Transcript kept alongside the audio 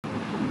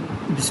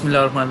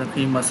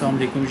Bismillahirrahmanirrahim. Assalamu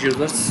alaikum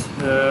users.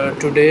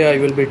 Today I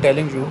will be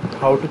telling you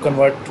how to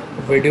convert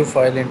video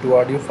file into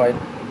audio file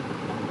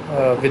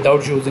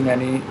without using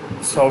any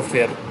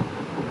software.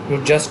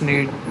 You just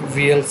need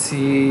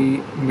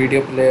VLC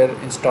media player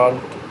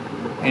installed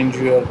in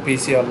your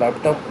PC or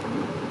laptop.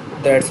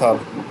 That's all.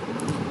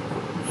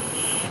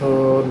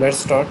 So let's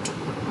start.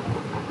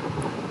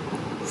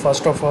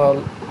 First of all,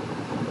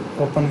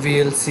 open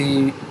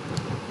VLC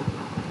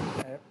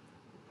app.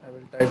 I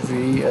will type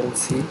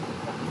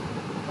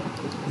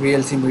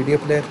VLC media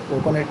player.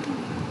 Open it.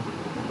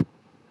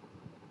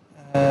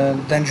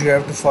 Then you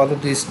have to follow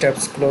these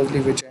steps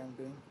closely, which I am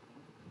doing.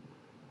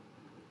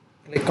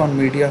 Click on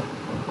media,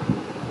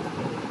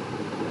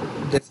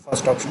 this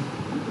first option,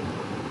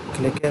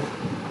 click here,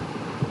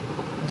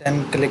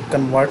 then click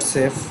convert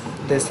save,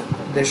 this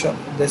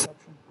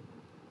option.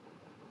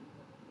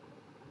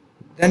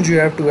 Then you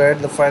have to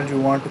add the file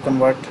you want to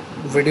convert,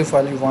 video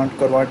file you want to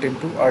convert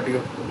into audio.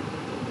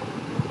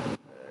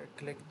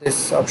 Click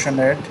this option,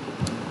 add.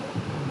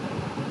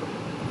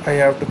 I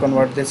have to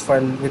convert this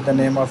file with the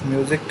name of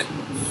music,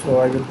 so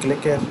I will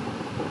click here,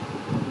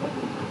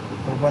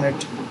 open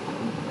it,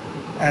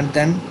 and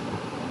then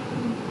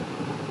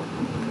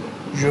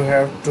you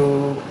have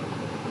to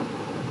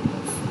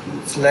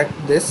select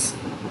this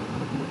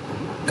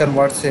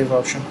convert save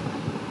option,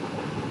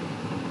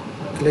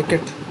 click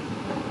it.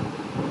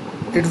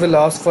 It will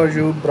ask for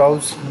you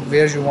browse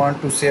where you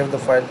want to save the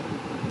file,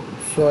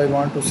 so I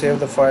want to save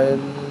the file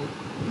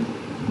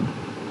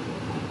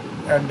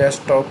at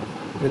desktop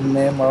with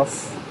name of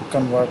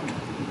converted,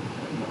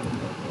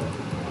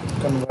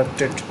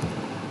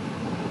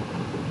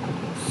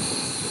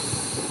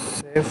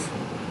 save,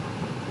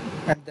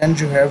 and then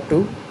you have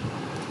to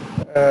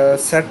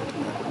set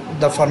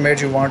the format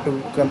you want to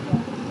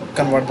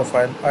convert the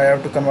file. I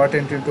have to convert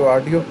it into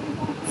audio,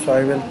 so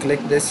I will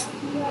click this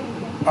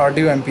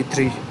audio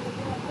mp3.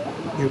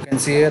 You can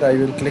see here, I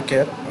will click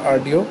here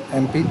audio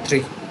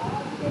mp3.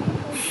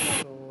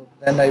 So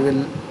then I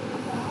will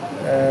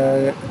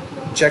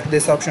check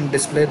this option,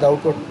 display the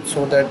output,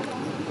 so that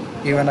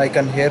even I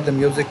can hear the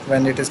music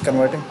when it is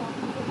converting.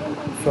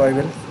 So I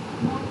will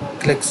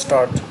click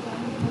start.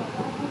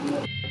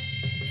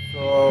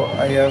 So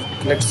I have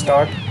clicked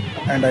start,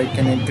 and I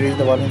can increase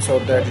the volume so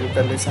that you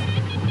can listen.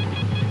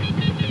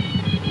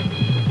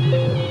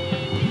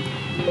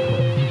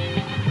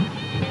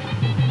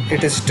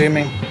 It is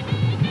streaming.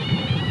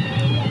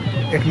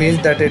 It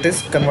means that it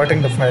is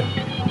converting the file.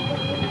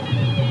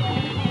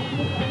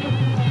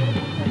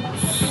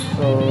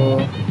 So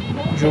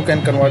you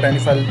can convert any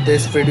file.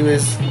 This video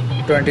is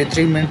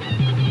 23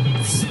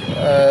 minutes,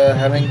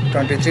 having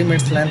 23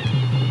 minutes length,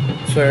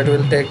 so it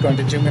will take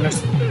 23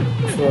 minutes.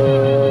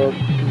 So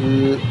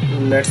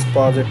let's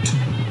pause it.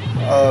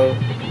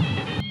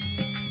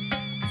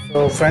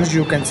 So friends,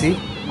 you can see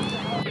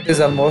it is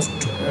almost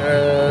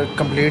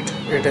complete.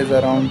 It is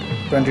around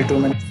 22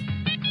 minutes.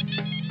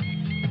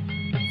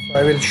 So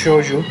I will show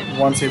you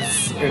once it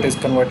is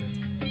converted.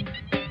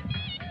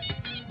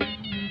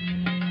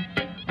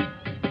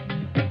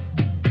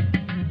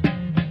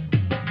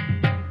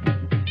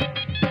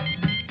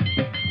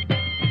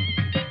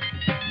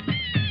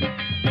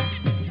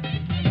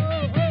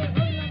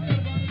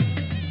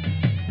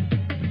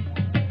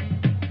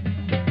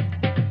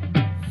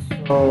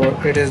 So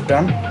it is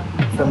done.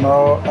 So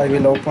now I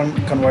will open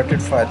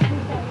converted file.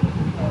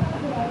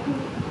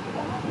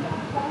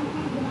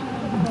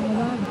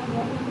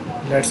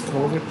 Let's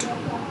close it,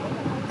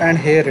 and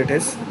here it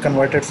is,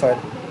 converted file.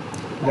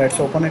 Let's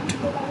open it.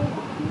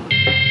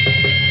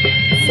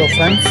 So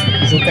friends,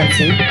 you can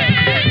see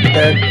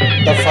that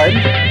the file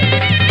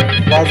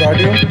was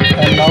audio,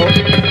 and now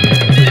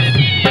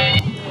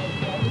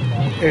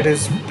it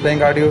is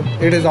playing audio.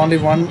 It is only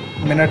 1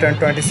 minute and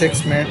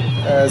 26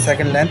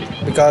 second length,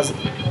 because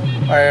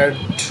I had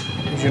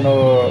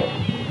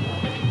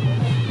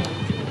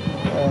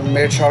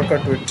made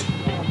shortcut to it.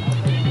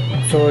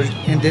 So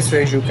in this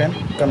way you can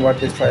convert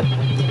this file.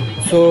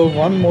 So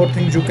one more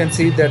thing, you can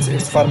see that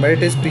its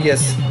format is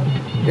PS.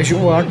 If you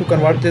want to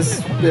convert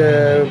this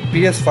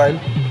PS file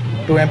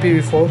to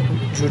MP4,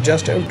 you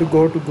just have to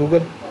go to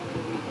Google,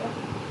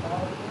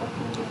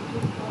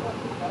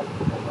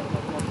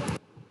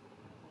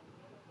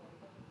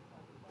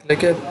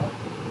 click it,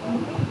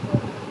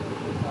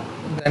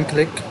 then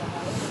click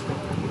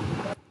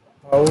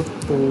how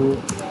to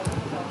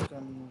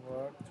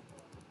convert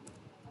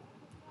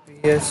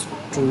PS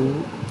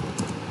to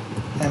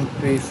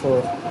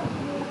MP4.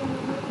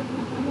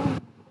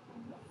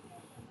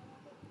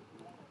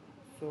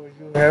 So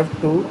you have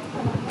to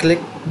click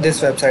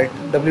this website,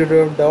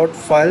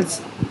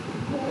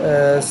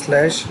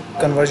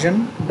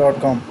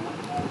 www.files/conversion.com.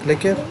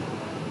 click here.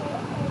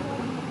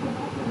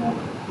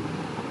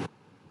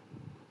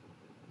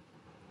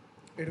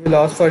 It will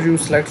ask for you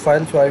select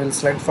file, so I will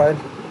select file.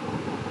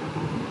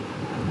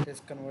 It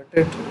is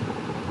converted.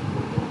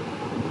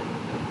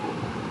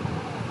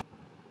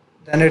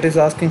 Then it is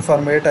asking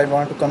format. I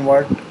want to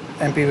convert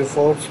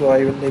MP4, so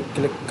I will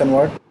click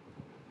convert.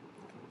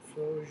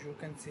 So you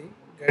can see,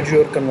 get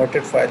your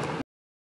converted file.